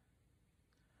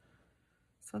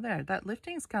 So there, that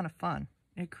lifting is kind of fun.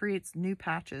 It creates new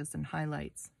patches and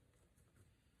highlights.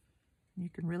 You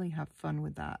can really have fun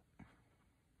with that.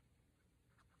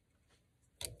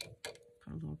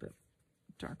 Put a little bit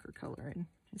darker color in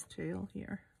his tail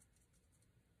here.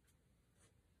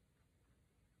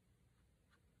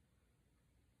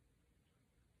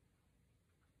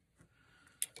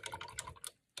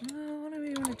 What do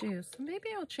we want to do? So maybe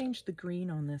I'll change the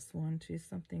green on this one to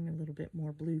something a little bit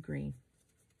more blue-green.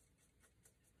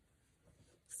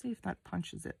 See if that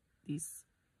punches these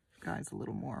guys a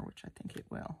little more, which I think it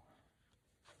will.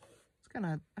 It's kind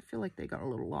of, I feel like they got a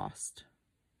little lost.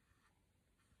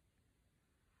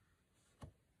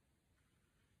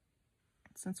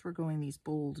 Since we're going these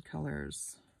bold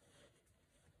colors,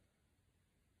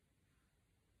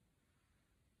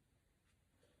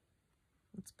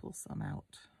 let's pull some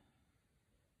out.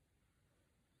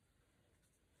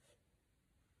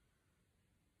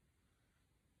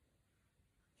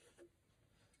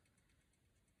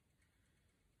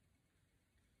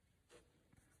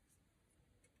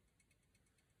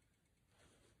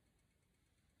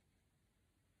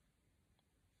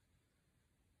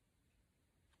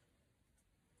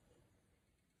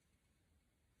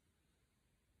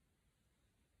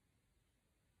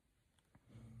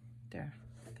 there.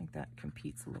 I think that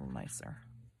competes a little nicer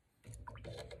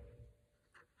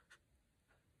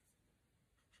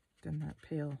than that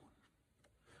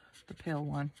the pale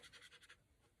one.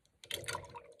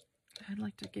 I'd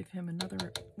like to give him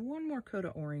one more coat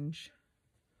of orange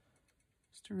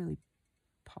just to really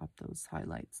pop those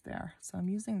highlights there. So I'm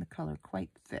using the color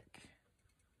quite thick,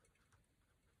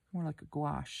 more like a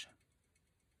gouache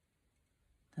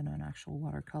than an actual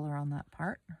watercolor on that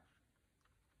part.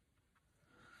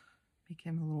 Make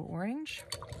him a little orange,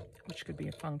 which could be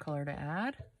a fun color to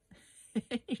add.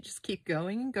 You just keep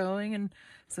going and going, and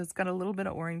so it's got a little bit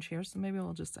of orange here, so maybe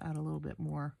we'll just add a little bit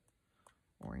more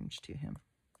orange to him.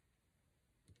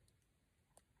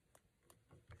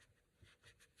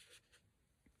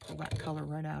 Pull that color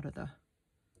right out of the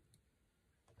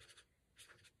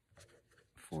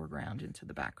foreground into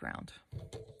the background.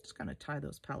 Just gonna tie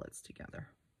those palettes together.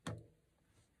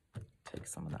 Take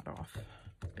some of that off,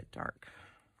 a bit dark.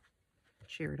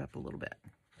 Cheer it up a little bit.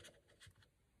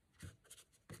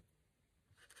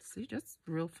 See, just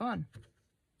real fun.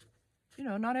 You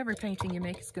know, not every painting you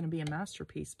make is going to be a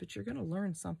masterpiece, but you're going to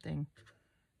learn something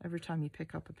every time you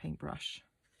pick up a paintbrush.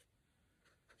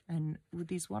 And with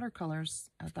these watercolors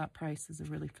at that price is a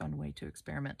really fun way to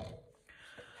experiment.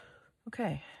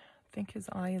 Okay, I think his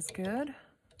eye is good.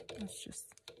 Let's just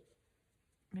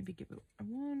maybe give it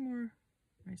one more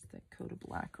nice thick coat of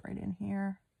black right in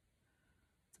here.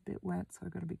 It's a bit wet, so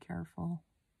I've got to be careful.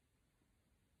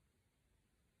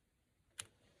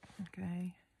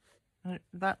 Okay,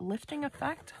 that lifting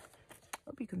effect, I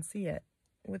hope you can see it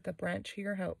with the branch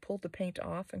here, how it pulled the paint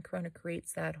off and kind of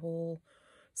creates that whole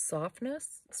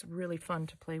softness. It's really fun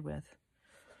to play with.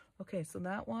 Okay, so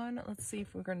that one, let's see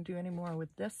if we're going to do any more with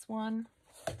this one.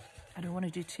 I don't want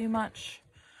to do too much,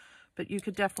 but you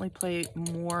could definitely play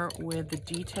more with the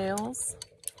details.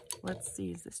 Let's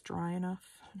see, is this dry enough?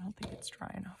 I don't think it's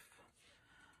dry enough.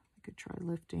 I could try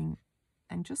lifting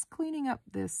and just cleaning up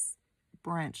this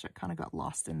branch that kind of got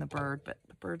lost in the bird, but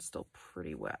the bird's still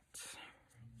pretty wet.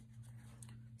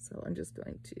 So I'm just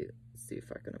going to see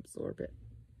if I can absorb it.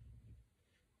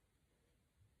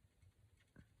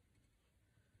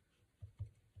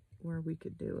 Where we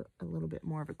could do a little bit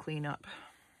more of a cleanup.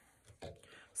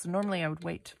 So normally I would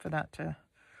wait for that to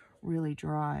really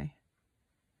dry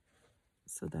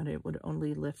so that it would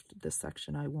only lift the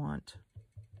section I want.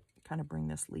 Kind of bring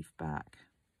this leaf back.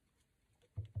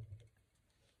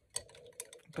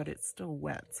 But it's still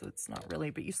wet, so it's not really,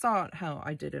 but you saw how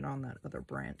I did it on that other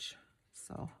branch.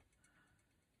 So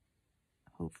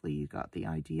hopefully you got the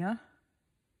idea.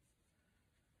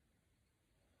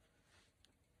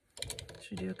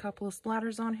 Should do a couple of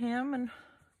splatters on him and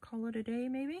call it a day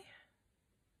maybe.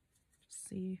 Just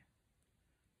see,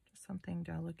 just something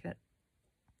delicate.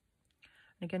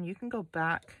 And again, you can go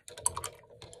back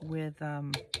with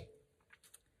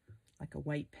like a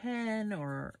white pen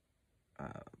or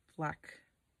black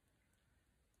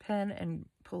pen and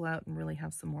pull out and really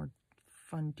have some more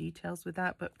fun details with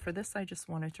that. But for this, I just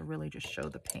wanted to really just show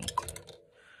the paint.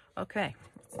 Okay,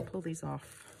 let's pull these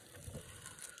off.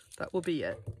 That will be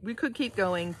it. We could keep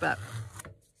going, but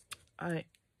I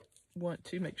want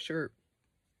to make sure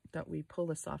that we pull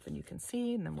this off and you can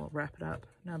see, and then we'll wrap it up.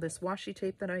 Now this washi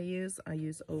tape that I use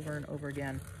over and over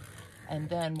again. And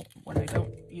then when I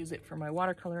don't use it for my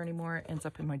watercolor anymore, it ends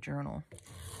up in my journal.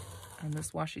 And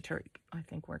this washi tape, I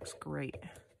think, works great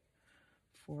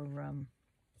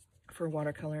for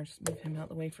watercolors. Move him out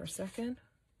the way for a second.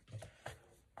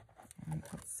 And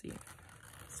let's see,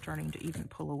 it's starting to even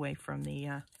pull away from the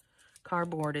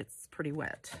cardboard. It's pretty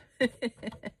wet.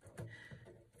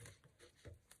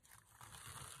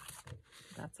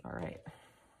 That's all right.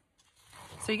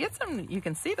 So you get some, you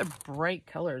can see the bright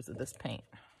colors of this paint.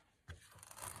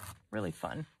 Really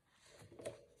fun.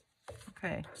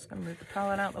 Okay, just gonna move the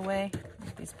palette out the way,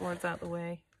 move these boards out the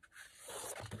way,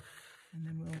 and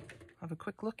then we'll have a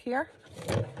quick look here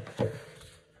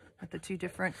at the two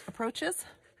different approaches.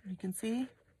 You can see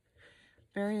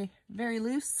very, very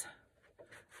loose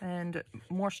and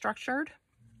more structured.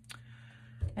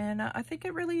 And I think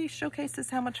it really showcases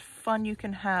how much fun you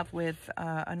can have with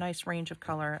a nice range of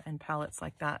color and palettes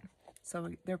like that. So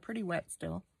they're pretty wet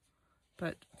still,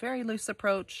 but very loose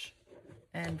approach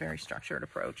and very structured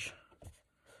approach.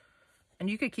 And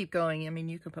you could keep going. I mean,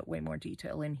 you could put way more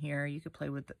detail in here. You could play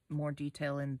with more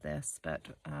detail in this, but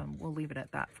we'll leave it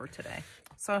at that for today.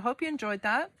 So I hope you enjoyed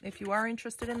that. If you are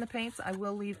interested in the paints, I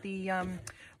will leave the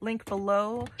link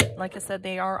below. Like I said,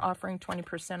 they are offering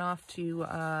 20% off to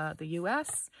the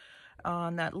US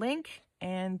on that link.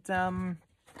 And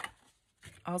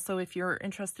also, if you're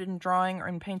interested in drawing or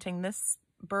in painting this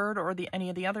bird or any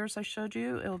of the others I showed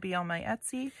you, it will be on my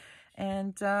Etsy.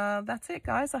 And that's it,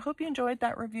 guys. I hope you enjoyed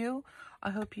that review.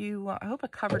 I hope I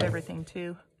covered everything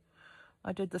too.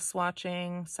 I did the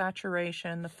swatching,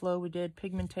 saturation, the flow we did,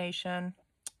 pigmentation,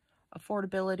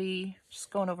 affordability.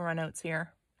 Just going over my notes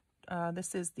here.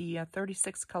 This is the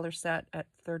 36 color set at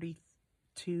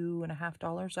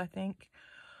 $32.50, I think.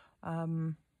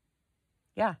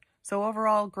 Yeah, so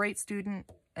overall, great student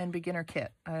and beginner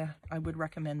kit. I would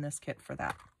recommend this kit for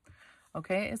that.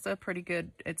 Okay, it's a pretty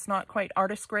good, it's not quite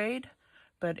artist grade,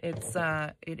 but it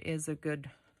is a good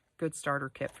starter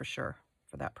kit for sure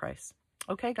for that price.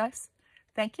 Okay, guys,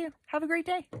 thank you. Have a great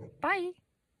day. Bye.